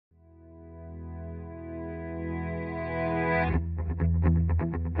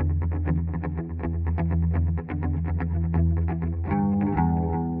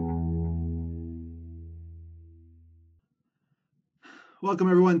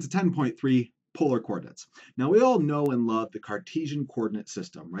Welcome everyone to 10.3 polar coordinates. Now we all know and love the Cartesian coordinate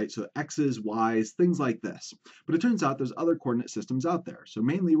system, right? So x's, y's, things like this. But it turns out there's other coordinate systems out there. So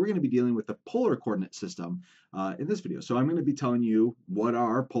mainly we're going to be dealing with the polar coordinate system in this video. So I'm going to be telling you what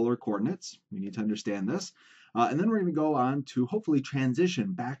are polar coordinates. We need to understand this. And then we're going to go on to hopefully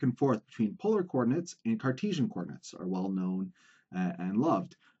transition back and forth between polar coordinates and Cartesian coordinates, our well-known and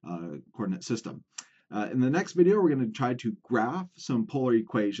loved coordinate system. In the next video, we're going to try to graph some polar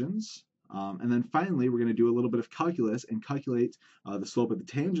equations. And then finally, we're going to do a little bit of calculus and calculate the slope of the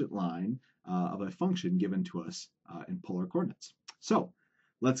tangent line of a function given to us in polar coordinates. So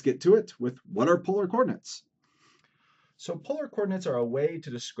let's get to it with what are polar coordinates? So polar coordinates are a way to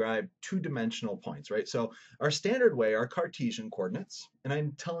describe two-dimensional points, right? So our standard way are Cartesian coordinates, and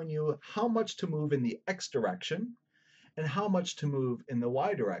I'm telling you how much to move in the x direction and how much to move in the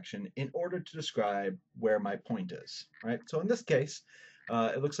y direction in order to describe where my point is, right? So in this case,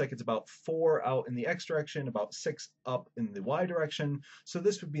 it looks like it's about 4 out in the x direction, about 6 up in the y direction. So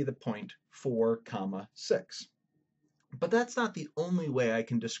this would be the point 4, 6. But that's not the only way I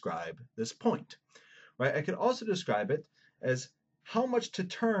can describe this point, right? I could also describe it as how much to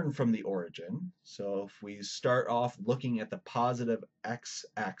turn from the origin. So if we start off looking at the positive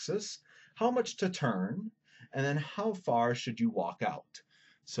x-axis, how much to turn, and then how far should you walk out?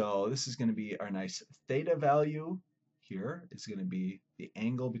 So this is going to be our nice theta value. Here is going to be the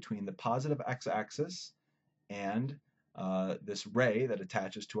angle between the positive x-axis and this ray that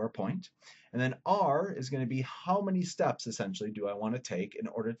attaches to our point. And then r is going to be how many steps essentially do I want to take in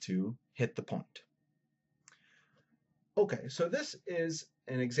order to hit the point. Okay, so this is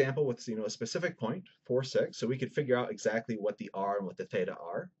an example with a specific point, 4, 6, so we could figure out exactly what the r and what the theta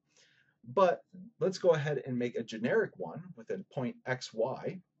are. But let's go ahead and make a generic one with a point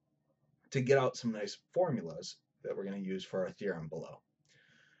xy to get out some nice formulas that we're going to use for our theorem below.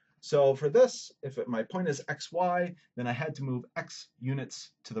 So for this, if my point is xy, then I had to move x units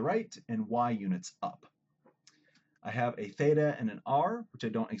to the right and y units up. I have a theta and an r, which I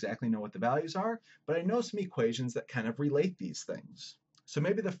don't exactly know what the values are, but I know some equations that kind of relate these things. So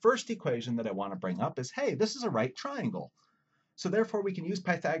maybe the first equation that I want to bring up is, hey, this is a right triangle. So therefore, we can use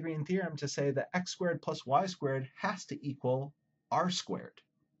Pythagorean theorem to say that x squared plus y squared has to equal r squared.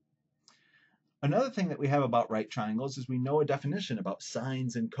 Another thing that we have about right triangles is we know a definition about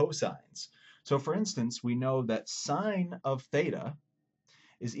sines and cosines. So for instance, we know that sine of theta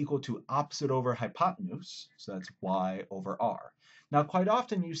is equal to opposite over hypotenuse, so that's y over r. Now quite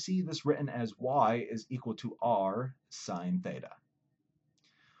often you see this written as y is equal to r sine theta.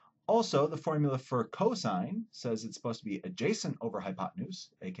 Also, the formula for cosine says it's supposed to be adjacent over hypotenuse,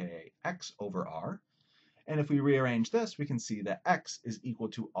 aka x over r. And if we rearrange this, we can see that x is equal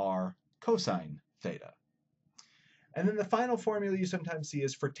to r cosine theta. And then the final formula you sometimes see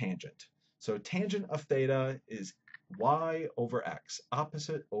is for tangent. So tangent of theta is y over x,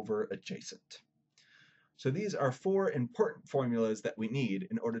 opposite over adjacent. So these are 4 important formulas that we need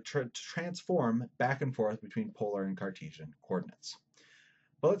in order to transform back and forth between polar and Cartesian coordinates.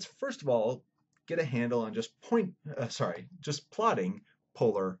 But let's first of all get a handle on just plotting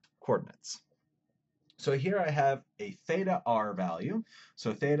polar coordinates. So here I have a theta r value.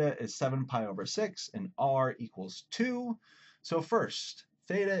 So theta is 7 pi over 6 and r equals 2. So first,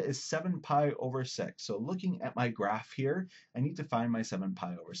 theta is 7 pi over 6. So looking at my graph here, I need to find my 7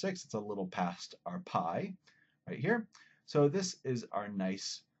 pi over 6. It's a little past our pi right here. So this is our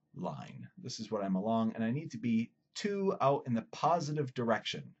nice line. This is what I'm along, and I need to be 2 out in the positive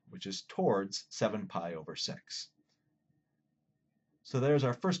direction, which is towards 7 pi over 6. So there's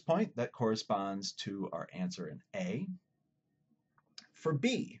our first point that corresponds to our answer in A. For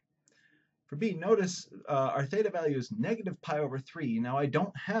B, notice our theta value is negative pi over 3. Now I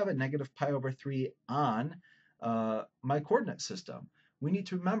don't have a negative pi over 3 on my coordinate system. We need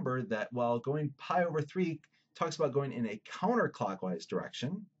to remember that while going pi over 3 talks about going in a counterclockwise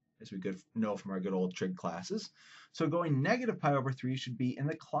direction, as we know from our good old trig classes. So going negative pi over 3 should be in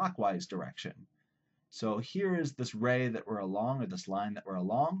the clockwise direction. So here is this ray that we're along, or this line that we're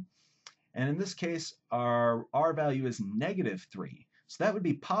along. And in this case, our r value is negative 3. So that would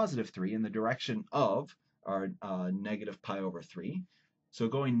be positive 3 in the direction of our negative pi over 3. So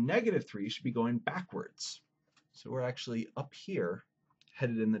going negative 3 should be going backwards. So we're actually up here,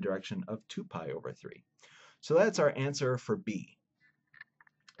 headed in the direction of 2 pi over 3. So that's our answer for B.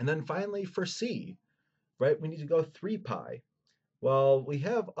 And then finally for C, right, we need to go 3 pi. Well, we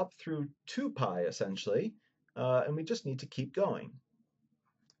have up through 2 pi essentially, and we just need to keep going.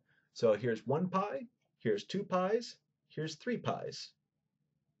 So here's 1 pi, here's 2 pi's, here's 3 pi's.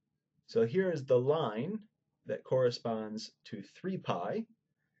 So here is the line that corresponds to 3 pi,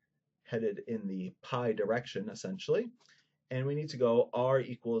 headed in the pi direction essentially, and we need to go r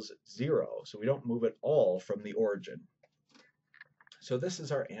equals 0, so we don't move at all from the origin. So this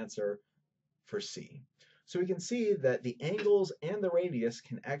is our answer for C. So we can see that the angles and the radius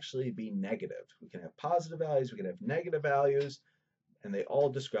can actually be negative. We can have positive values, we can have negative values, and they all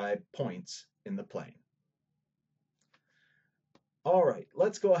describe points in the plane. All right,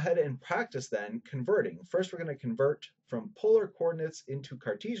 let's go ahead and practice then converting. First, we're going to convert from polar coordinates into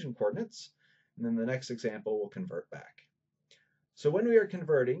Cartesian coordinates, and then the next example will convert back. So when we are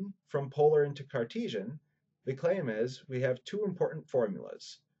converting from polar into Cartesian, the claim is we have two important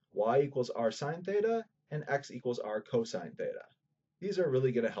formulas, y equals r sine theta and x equals r cosine theta. These are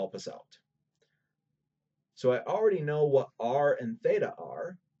really going to help us out. So I already know what r and theta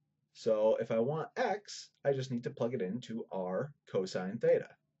are, so if I want x, I just need to plug it into r cosine theta.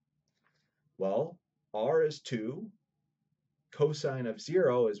 Well, r is 2, cosine of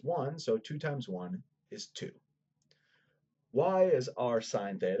 0 is 1, so 2 times 1 is 2. Y is r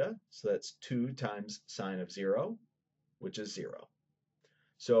sine theta, so that's 2 times sine of 0, which is 0.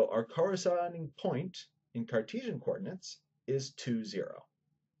 So our corresponding point in Cartesian coordinates is 2, 0.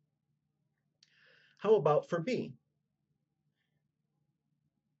 How about for B?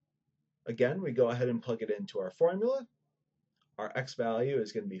 Again, we go ahead and plug it into our formula. Our x value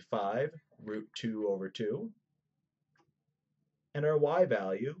is going to be 5 root 2 over 2. And our y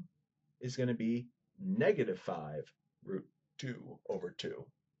value is going to be negative 5 root 2 over 2.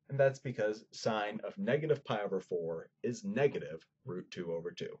 And that's because sine of negative pi over 4 is negative root 2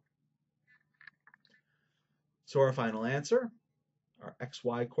 over 2. So our final answer, our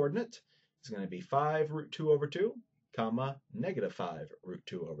xy coordinate, is going to be 5 root 2 over 2, comma, negative 5 root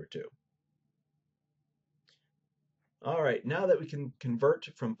 2 over 2. All right, now that we can convert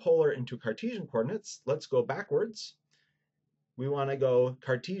from polar into Cartesian coordinates, let's go backwards. We want to go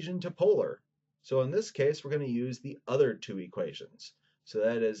Cartesian to polar. So in this case, we're going to use the other two equations. So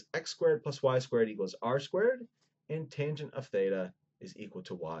that is x squared plus y squared equals r squared, and tangent of theta is equal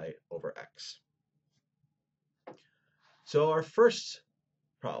to y over x. So our first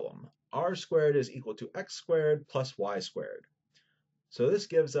problem, r squared is equal to x squared plus y squared. So this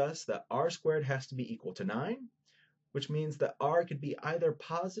gives us that r squared has to be equal to 9, which means that r could be either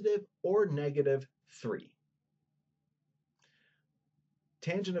positive or negative 3.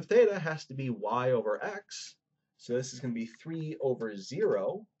 Tangent of theta has to be y over x, so this is going to be 3 over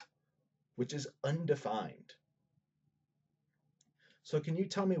 0, which is undefined. So can you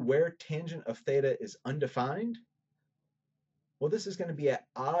tell me where tangent of theta is undefined? Well, this is going to be at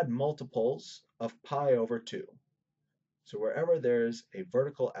odd multiples of pi over 2. So wherever there's a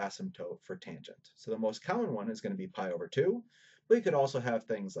vertical asymptote for tangent. So the most common one is going to be pi over 2, but you could also have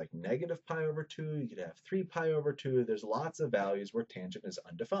things like negative pi over 2, you could have 3 pi over 2, there's lots of values where tangent is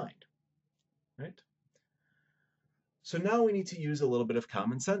undefined, right? So now we need to use a little bit of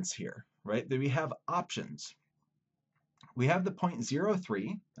common sense here, right? That we have options. We have the point 0,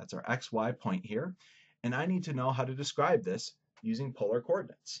 3, that's our xy point here, and I need to know how to describe this using polar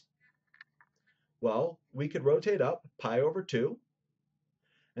coordinates. Well, we could rotate up pi over 2,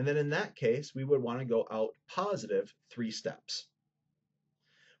 and then in that case, we would want to go out positive 3 steps.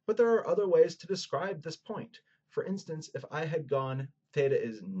 But there are other ways to describe this point. For instance, if I had gone theta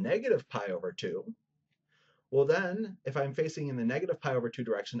is negative pi over 2, well then, if I'm facing in the negative pi over 2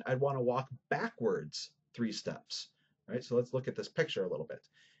 direction, I'd want to walk backwards 3 steps. Right? So let's look at this picture a little bit.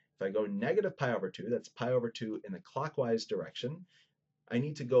 If I go negative pi over 2, that's pi over 2 in the clockwise direction, I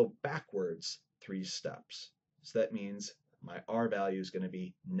need to go backwards 3 steps. So that means my r value is going to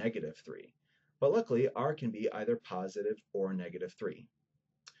be negative 3. But luckily, r can be either positive or negative 3.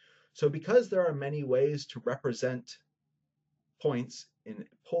 So because there are many ways to represent points in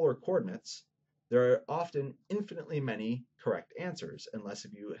polar coordinates, there are often infinitely many correct answers, unless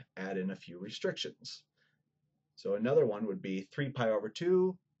if you add in a few restrictions. So another one would be 3 pi over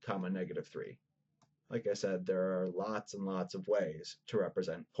 2, comma, negative 3. Like I said, there are lots and lots of ways to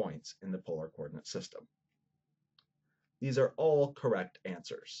represent points in the polar coordinate system. These are all correct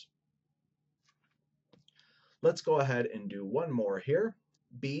answers. Let's go ahead and do one more here.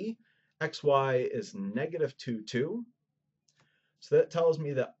 B, xy is negative 2, 2. So that tells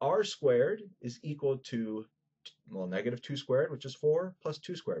me that r squared is equal to, well, negative 2 squared, which is 4, plus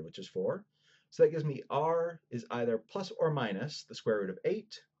 2 squared, which is 4. So that gives me r is either plus or minus the square root of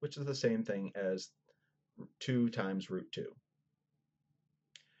 8, which is the same thing as 2 times root 2.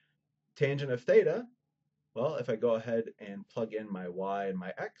 Tangent of theta, well, if I go ahead and plug in my y and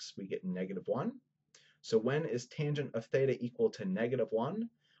my x, we get negative 1. So when is tangent of theta equal to negative 1?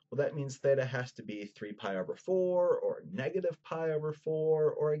 Well, that means theta has to be 3 pi over 4 or negative pi over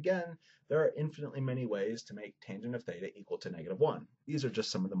 4, or again, there are infinitely many ways to make tangent of theta equal to -1. These are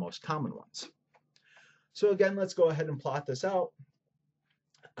just some of the most common ones. So again, let's go ahead and plot this out.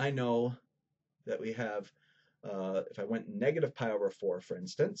 I know that we have, if I went negative pi over 4, for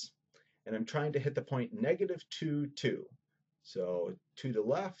instance, and I'm trying to hit the point -2, 2. So to the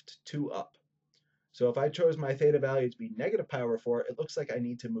left, 2 up. So if I chose my theta value to be negative pi over 4, it looks like I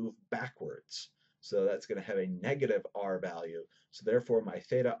need to move backwards. So that's going to have a negative r value. So therefore, my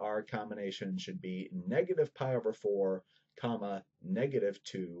theta r combination should be negative pi over 4, comma,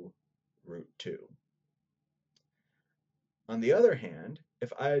 -2 root 2. On the other hand,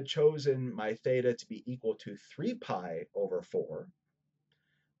 if I had chosen my theta to be equal to 3 pi over 4,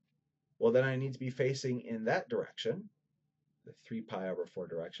 well, then I need to be facing in that direction, the 3 pi over 4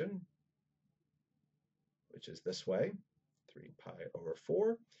 direction, which is this way, 3 pi over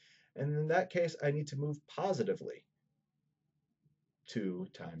 4. And in that case, I need to move positively 2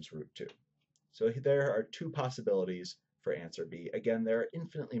 times root 2. So there are two possibilities for answer B. Again, there are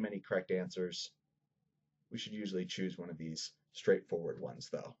infinitely many correct answers. We should usually choose one of these straightforward ones,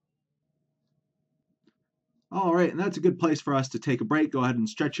 though. All right, and that's a good place for us to take a break. Go ahead and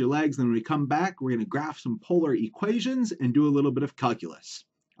stretch your legs. Then when we come back, we're going to graph some polar equations and do a little bit of calculus.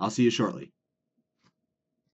 I'll see you shortly.